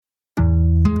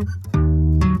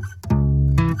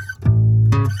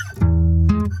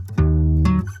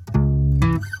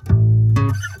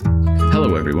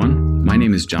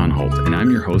John Holt, and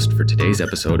I'm your host for today's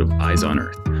episode of Eyes on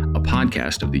Earth, a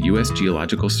podcast of the U.S.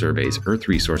 Geological Survey's Earth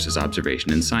Resources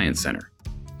Observation and Science Center.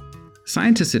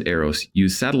 Scientists at AROS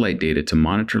use satellite data to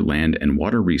monitor land and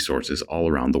water resources all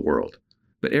around the world.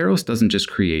 But AROS doesn't just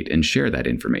create and share that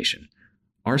information.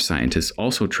 Our scientists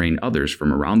also train others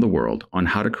from around the world on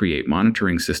how to create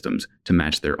monitoring systems to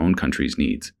match their own country's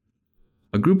needs.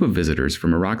 A group of visitors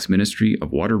from Iraq's Ministry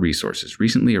of Water Resources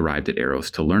recently arrived at AROS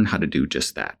to learn how to do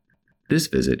just that. This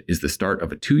visit is the start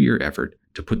of a 2-year effort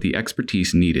to put the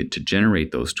expertise needed to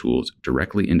generate those tools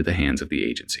directly into the hands of the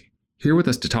agency. Here with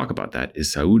us to talk about that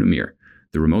is Saud Amir,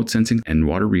 the Remote Sensing and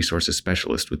Water Resources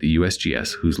Specialist with the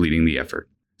USGS, who's leading the effort.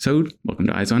 Saud, welcome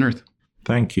to Eyes on Earth.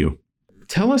 Thank you.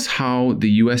 Tell us how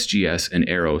the USGS and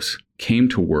AROS came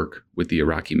to work with the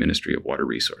Iraqi Ministry of Water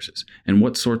Resources, and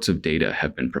what sorts of data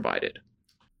have been provided.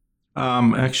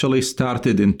 Actually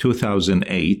started in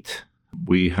 2008.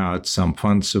 We had some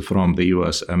funds from the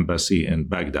U.S. Embassy in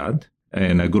Baghdad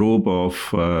and a group of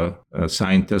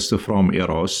scientists from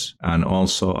AROS and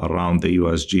also around the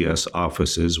USGS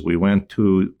offices. We went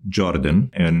to Jordan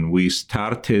and we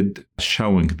started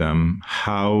showing them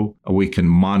how we can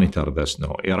monitor the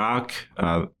snow. Iraq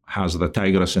has the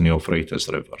Tigris and Euphrates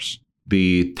rivers.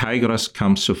 The Tigris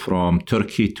comes from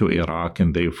Turkey to Iraq,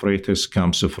 and the Euphrates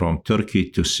comes from Turkey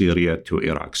to Syria to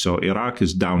Iraq. So Iraq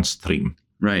is downstream.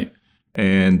 Right.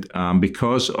 And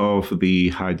because of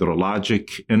the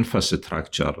hydrologic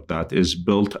infrastructure that is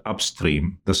built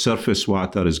upstream, the surface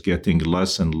water is getting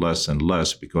less and less and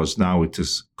less because now it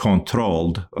is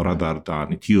controlled rather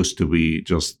than it used to be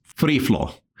just free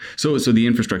flow. So the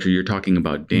infrastructure, you're talking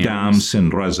about dams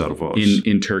and reservoirs.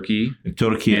 In Turkey? In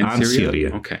Turkey and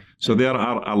Syria. Okay. So there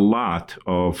are a lot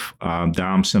of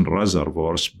dams and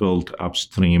reservoirs built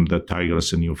upstream the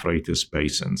Tigris and Euphrates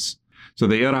basins. So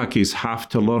the Iraqis have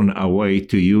to learn a way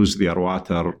to use their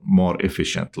water more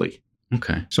efficiently.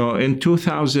 Okay. So in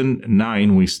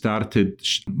 2009, we started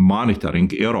monitoring.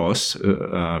 AROS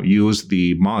used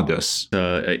the MODIS.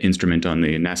 The instrument on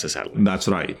the NASA satellite. That's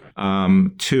right.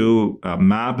 To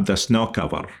map the snow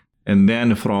cover. And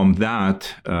then from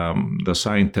that, the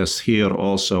scientists here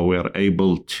also were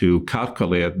able to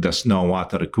calculate the snow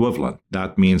water equivalent.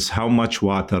 That means how much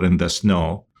water in the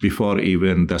snow before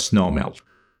even the snow melt.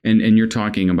 And you're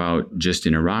talking about just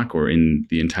in Iraq or in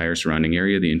the entire surrounding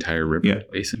area, the entire river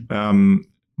basin?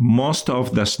 Most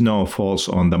of the snow falls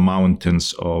on the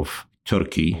mountains of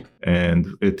Turkey,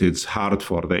 and it is hard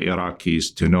for the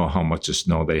Iraqis to know how much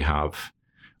snow they have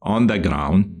on the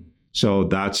ground. So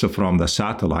that's from the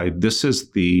satellite. This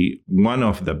is one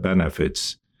of the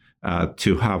benefits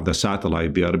to have the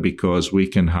satellite there, because we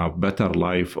can have better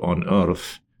life on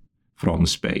Earth from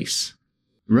space.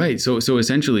 Right. So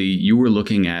essentially, you were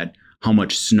looking at how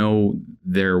much snow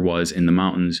there was in the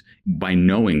mountains. By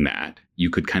knowing that, you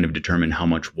could kind of determine how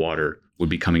much water would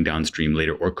be coming downstream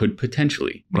later, or could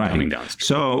potentially be coming downstream.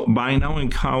 So by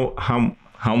knowing how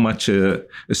much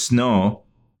snow,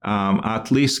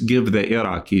 at least give the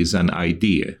Iraqis an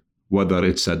idea whether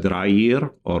it's a dry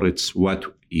year or it's wet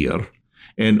year,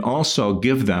 and also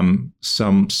give them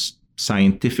some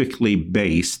scientifically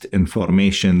based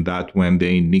information that when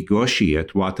they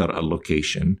negotiate water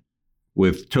allocation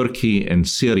with Turkey and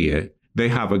Syria, they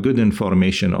have a good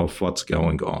information of what's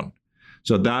going on.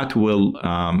 So that will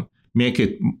make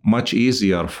it much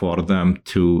easier for them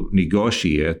to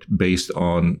negotiate based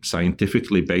on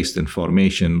scientifically based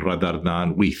information rather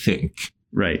than we think.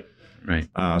 Right.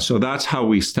 So that's how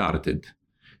we started.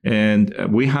 And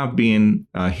we have been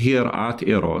here at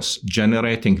AROS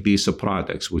generating these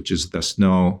products, which is the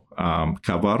snow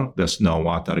cover, the snow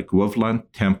water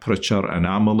equivalent, temperature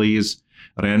anomalies,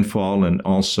 rainfall, and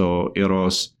also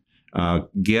AROS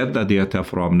get the data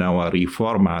from NOAA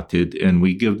reformatted, and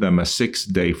we give them a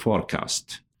 6-day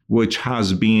forecast, which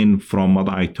has been, from what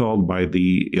I told by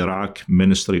the Iraq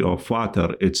Ministry of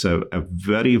Water, it's a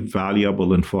very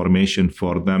valuable information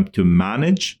for them to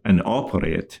manage and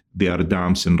operate their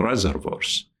dams and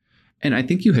reservoirs. And I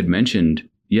think you had mentioned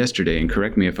yesterday, and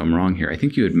correct me if I'm wrong here, I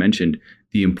think you had mentioned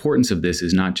the importance of this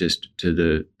is not just to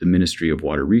the Ministry of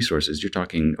Water Resources. You're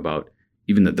talking about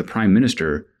even the Prime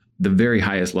Minister. The very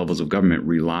highest levels of government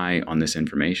rely on this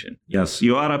information. Yes,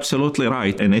 you are absolutely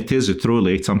right. And it is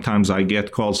truly, sometimes I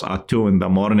get calls at 2 a.m,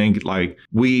 like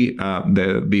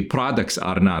the products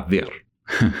are not there.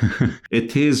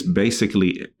 It is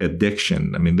basically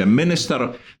addiction. I mean,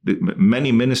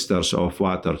 many ministers of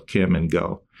water came and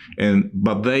go,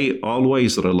 but they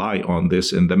always rely on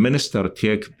this. And the minister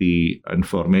take the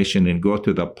information and go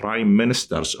to the Prime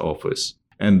Minister's office.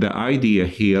 And the idea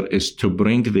here is to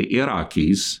bring the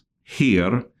Iraqis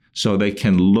here so they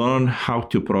can learn how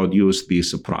to produce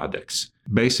these products.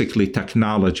 Basically,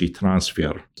 technology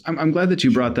transfer. I'm glad that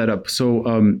you brought that up.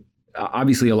 So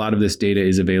obviously, a lot of this data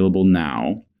is available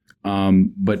now,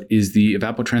 but is the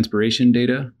evapotranspiration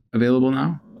data available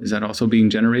now? Is that also being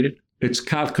generated? It's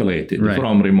calculated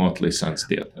from remotely sensed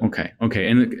data. Okay.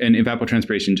 And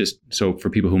evapotranspiration, just so for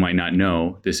people who might not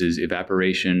know, this is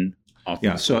evaporation of...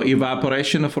 Yeah, so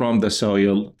evaporation from the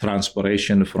soil,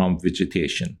 transpiration from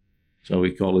vegetation. So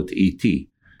we call it ET.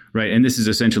 Right, and this is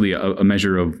essentially a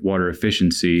measure of water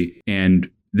efficiency, and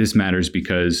this matters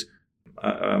because...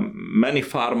 many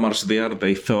farmers there,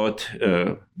 they thought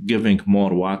giving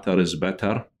more water is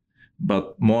better.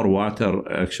 But more water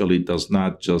actually does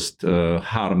not just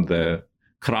harm the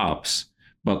crops,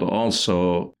 but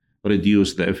also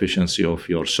reduce the efficiency of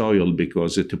your soil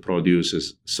because it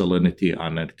produces salinity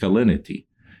and alkalinity.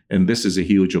 And this is a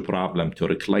huge problem to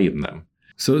reclaim them.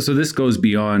 So this goes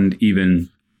beyond even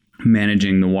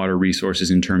managing the water resources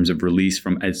in terms of release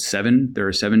from there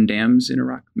are 7 dams in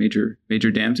Iraq,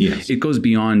 major dams. Yes. It goes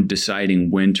beyond deciding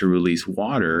when to release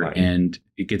water, and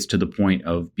it gets to the point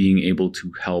of being able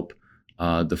to help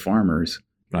the farmers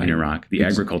in Iraq, the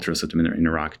agricultural system in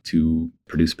Iraq, to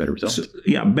produce better results.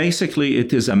 So, basically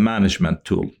it is a management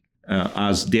tool.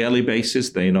 As daily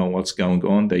basis, they know what's going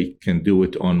on. They can do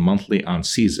it on monthly and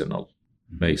seasonal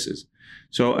basis.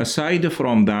 So aside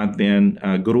from that, then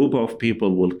a group of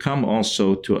people will come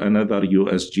also to another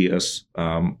USGS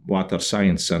Water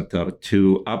Science Center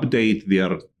to update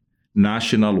their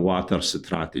national water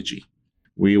strategy.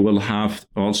 We will have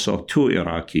also 2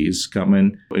 Iraqis come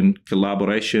in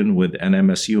collaboration with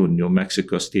NMSU, New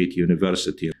Mexico State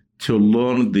University, to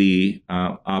learn the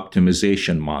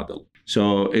optimization model.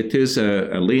 So it is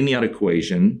a linear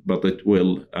equation, but it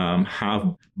will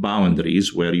have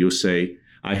boundaries where you say,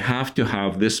 I have to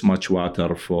have this much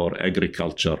water for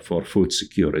agriculture, for food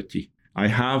security. I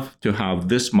have to have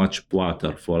this much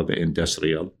water for the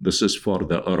industrial. This is for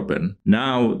the urban.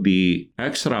 Now, the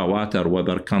extra water,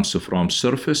 whether it comes from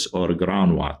surface or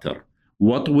groundwater,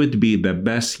 what would be the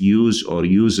best use or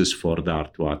uses for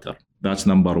that water? That's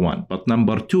number 1. But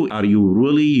number 2, are you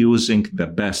really using the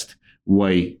best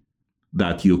way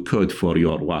that you could for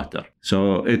your water?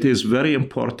 So it is very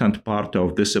important part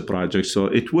of this project. So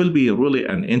it will be really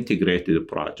an integrated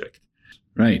project.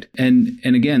 Right. And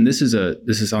again, this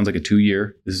sounds like a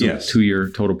 2-year, Yes. a 2-year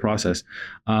total process.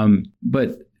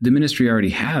 But the ministry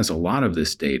already has a lot of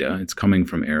this data. It's coming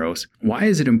from AROS. Why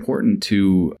is it important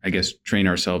to, I guess, train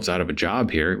ourselves out of a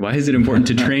job here? Why is it important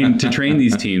to train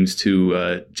these teams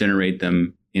to generate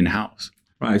them in-house?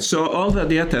 Right. So all the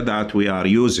data that we are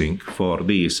using for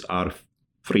these are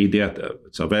free data.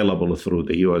 It's available through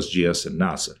the USGS and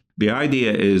NASA. The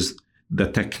idea is the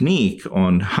technique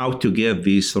on how to get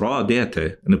these raw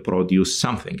data and produce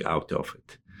something out of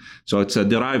it. So it's a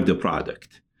derived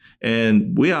product.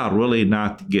 And we are really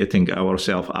not getting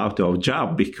ourselves out of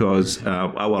job because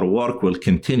our work will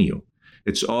continue.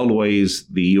 It's always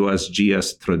the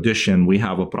USGS tradition. We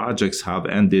have projects have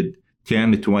ended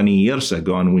 10, 20 years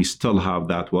ago, and we still have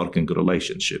that working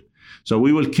relationship. So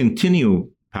we will continue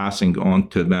passing on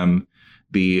to them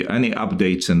any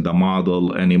updates in the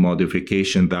model, any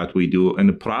modification that we do,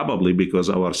 and probably because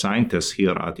our scientists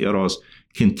here at AROS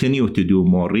continue to do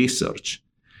more research.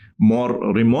 More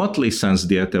remotely sensed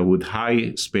data with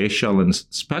high spatial and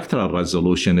spectral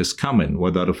resolution is coming,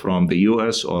 whether from the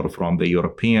US or from the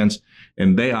Europeans,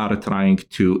 and they are trying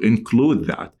to include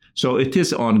that. So it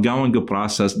is an ongoing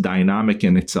process, dynamic,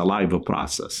 and it's a live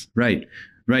process. Right.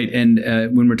 And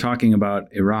when we're talking about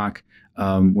Iraq,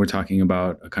 we're talking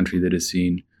about a country that has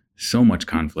seen so much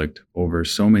conflict over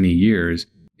so many years.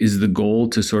 Is the goal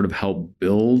to sort of help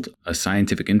build a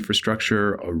scientific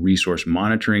infrastructure, a resource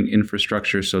monitoring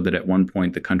infrastructure, so that at one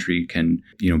point the country can,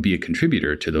 be a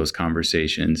contributor to those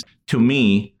conversations? To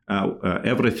me,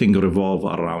 everything revolves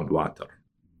around water.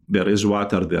 There is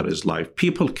water, there is life.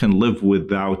 People can live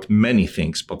without many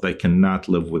things, but they cannot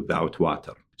live without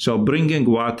water. So bringing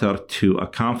water to a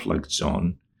conflict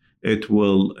zone, it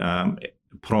will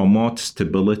promote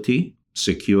stability,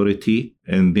 security,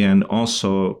 and then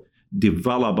also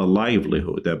develop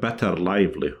a better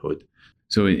livelihood.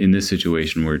 So in this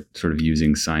situation, we're sort of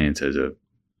using science as a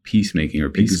peacemaking or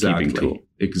peacekeeping tool.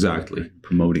 Exactly.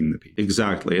 Promoting the peace.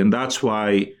 Exactly. And that's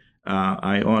why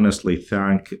I honestly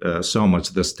thank so much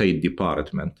the State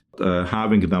Department,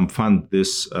 having them fund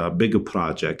this big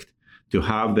project to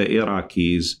have the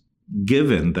Iraqis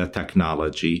given the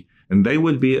technology, and they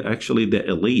will be actually the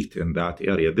elite in that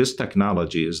area. This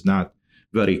technology is not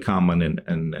very common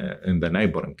in the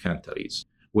neighboring countries.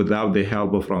 Without the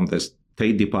help from the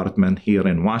State Department here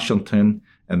in Washington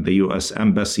and the U.S.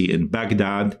 Embassy in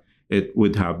Baghdad, it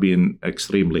would have been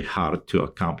extremely hard to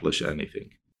accomplish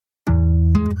anything.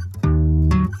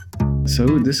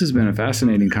 So this has been a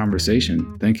fascinating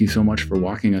conversation. Thank you so much for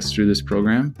walking us through this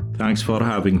program. Thanks for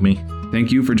having me.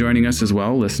 Thank you for joining us as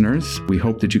well, listeners. We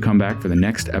hope that you come back for the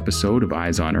next episode of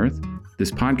Eyes on Earth.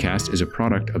 This podcast is a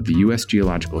product of the U.S.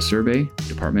 Geological Survey,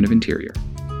 Department of Interior.